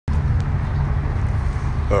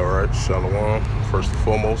Alright, Shalom. First and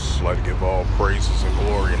foremost, I'd like to give all praises and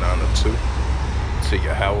glory and honor to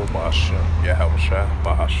Yahweh Ba'Hashem, Yahweh Shai,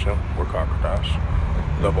 Ba'Hashem, Wakakadash.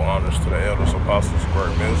 Double honors to the elders, apostles,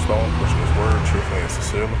 great millstone, preaching his word, truthfully and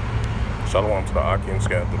sincerely. Shalom to the Akim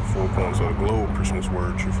scattered through the four corners of the globe, preaching his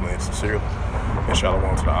word, truthfully and sincerely. And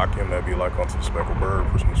shalom to the Akim that be like unto the speckled bird,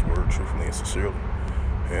 preaching his word, truthfully and sincerely.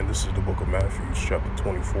 And this is the book of Matthew, chapter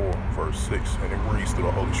 24, verse 6, and it reads through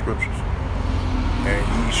the Holy Scriptures. And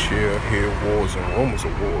ye shall hear wars and rumors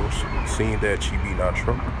of wars, seeing that ye be not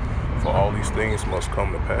troubled. For all these things must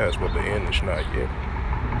come to pass, but the end is not yet.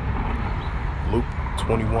 Luke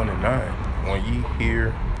 21:9. When ye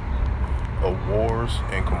hear of wars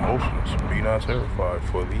and commotions, be not terrified,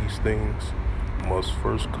 for these things must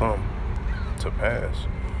first come to pass,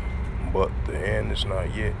 but the end is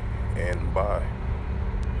not yet. And by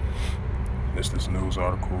this news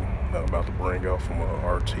article that I'm about to bring out from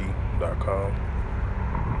RT.com.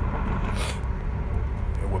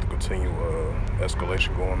 And with the continued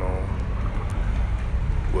escalation going on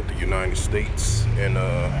with the United States and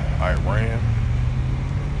Iran,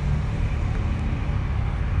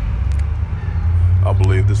 I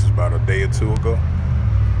believe this is about a day or two ago.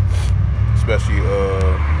 Especially,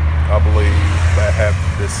 I believe that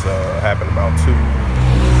happened about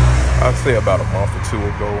I'd say about a month or two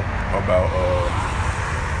ago. About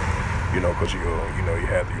because you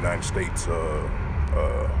had the United States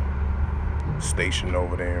stationed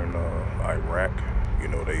over there in Iraq.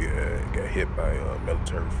 They got hit by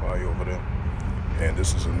military fire over there. And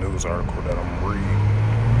this is a news article that I'm reading.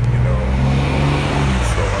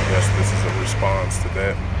 So I guess this is a response to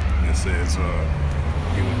that. It says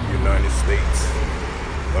United States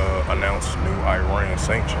announced new Iran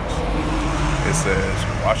sanctions. It says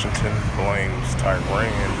Washington blames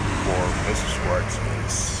Tehran for missile strikes in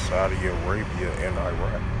Saudi Arabia and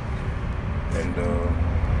Iraq. And the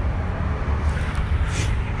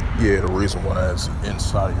reason why it's in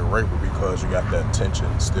Saudi Arabia because you got that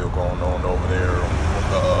tension still going on over there with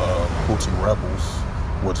the Houthi rebels,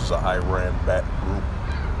 which is an Iran-backed group.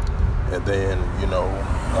 And then,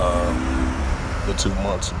 the 2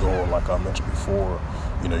 months ago, like I mentioned before,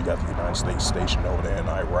 you got the United States stationed over there in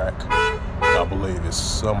Iraq. And I believe it's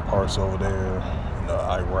some parts over there in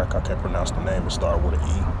Iraq, I can't pronounce the name, it started with an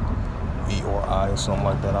E or I or something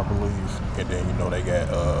like that, I believe. And then, they got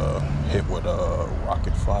hit with a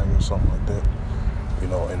rocket fire or something like that,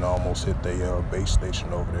 and almost hit their base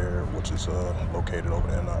station over there, which is located over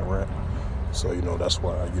there in Iraq. So, that's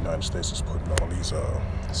why the United States is putting all these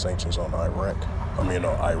sanctions on Iran,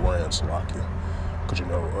 Slovakia. Because,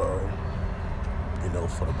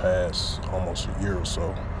 for the past almost a year or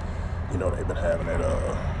so, they've been having that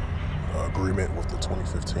agreement with the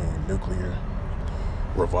 2015 nuclear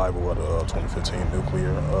revival of the 2015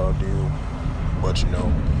 nuclear deal. But,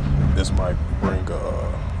 this might bring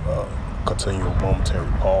a continual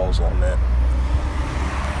momentary pause on that.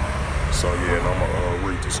 So, and I'm going to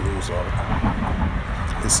read this news article.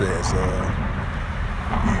 It says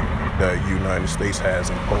the United States has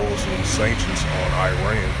imposed new sanctions on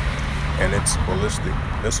Iran and its ballistic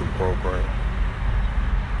missile program,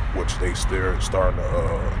 which they still starting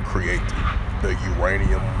to create the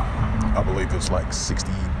uranium. I believe it's like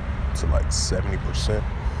 60 to like 70%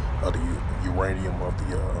 of the uranium of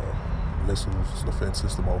the missiles defense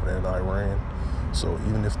system over there in Iran. So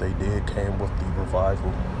even if they came with the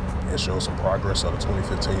revival and show some progress on the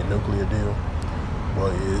 2015 nuclear deal,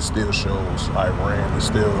 but it still shows Iran is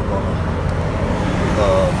still gonna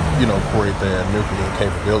create their nuclear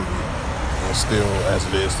capability, and still as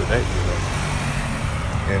it is today,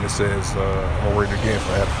 And it says, I'm gonna read it again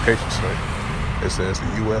for edification's sake. It says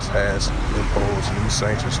the U.S. has imposed new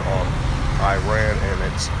sanctions on Iran and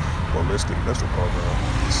its ballistic missile program,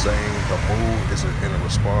 saying the move is in a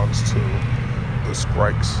response to the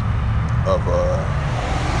strikes of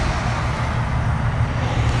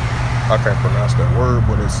I can't pronounce that word,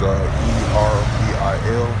 but it's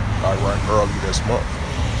ERBIL, Iraq, early this month.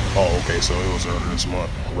 Oh, okay, so it was early this month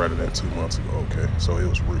rather than 2 months ago. Okay, so it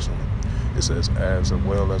was recently. It says as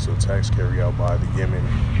well as attacks carried out by the Yemen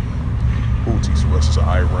Houthis, which is an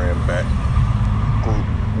Iran-backed group,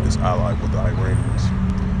 is allied with the Iranians,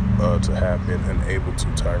 to have been enabled to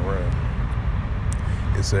Tehran.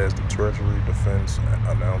 It says the Treasury Defense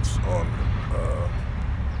announced on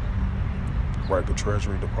the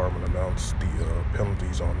Treasury Department announced the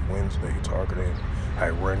penalties on Wednesday targeting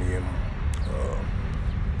Iranian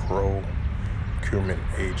procurement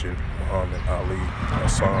agent Mohammed Ali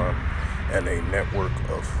Hassan and a network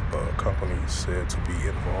of companies said to be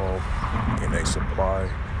involved in a supply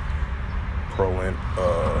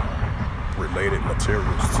related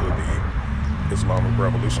materials to the Islamic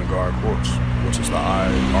Revolution Guard Corps, which is the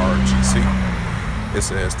IRGC. It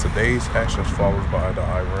says today's actions followed by the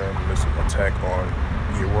Iran missile attack on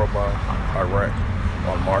Yerevan, Iraq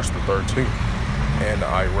on March the 13th, and the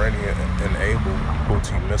Iranian-enabled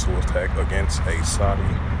Houthi missile attack against a Saudi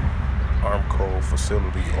Aramco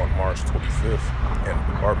facility on March 25th, and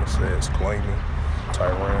the department says claiming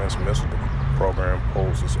Tehran's missile program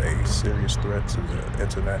poses a serious threat to the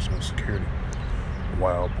international security,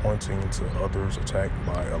 while pointing to others attacked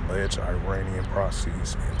by alleged Iranian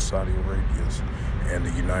proxies in Saudi Arabia's and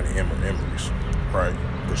the United Emirates, right?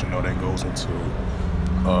 Because you know that goes into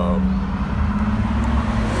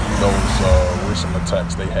those recent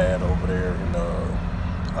attacks they had over there in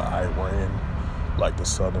Iran, like the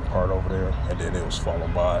southern part over there, and then it was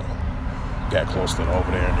followed by, got close to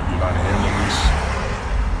over there in the United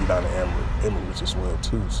Emirates as well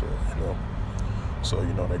too. So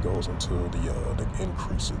you know that goes into the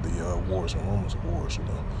increase of the wars and rumors of wars. You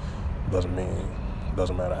know,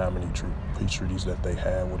 doesn't matter how many peace treaties that they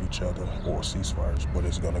have with each other or ceasefires, but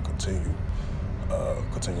it's going to continue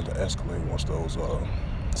to escalate once those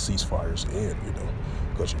ceasefires end. You know,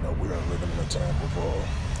 because you know we are living in a time of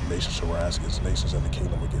nations to rise against nations and the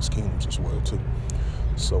kingdom against kingdoms as well too.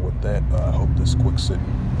 So with that, I hope this quick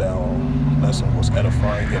sit-down lesson was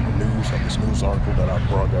edifying in the news of this news article that I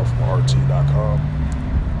brought out from RT.com,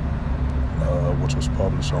 which was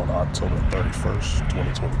published on October 31st,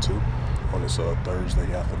 2022, on this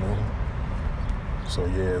Thursday afternoon. So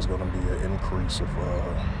yeah, it's going to be an increase of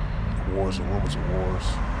wars and rumors of wars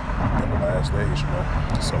in the last days, you know.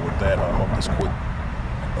 So with that, I hope this quick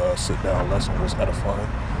sit-down lesson was edifying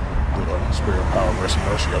through the spirit, power, rest, and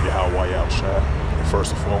mercy of Yahweh Yahushua. And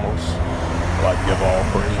first and foremost, I'd like to give all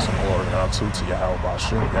praise and glory and honor to Yahweh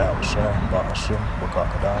Bashim, Yahushua, Bahashim,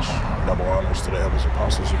 Wakakadash. Double honors to the elders and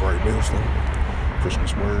apostles of Great Millstone, preaching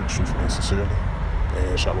His word truthfully and sincerely.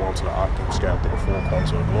 And shalom to the octave scattered through the four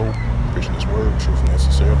corners of the globe, preaching His word truthfully and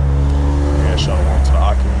sincerely. And shalom to the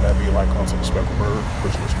octave that be like unto the speckled bird,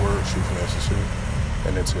 preaching His word truthfully and sincerely.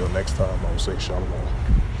 And until next time, I will say shalom.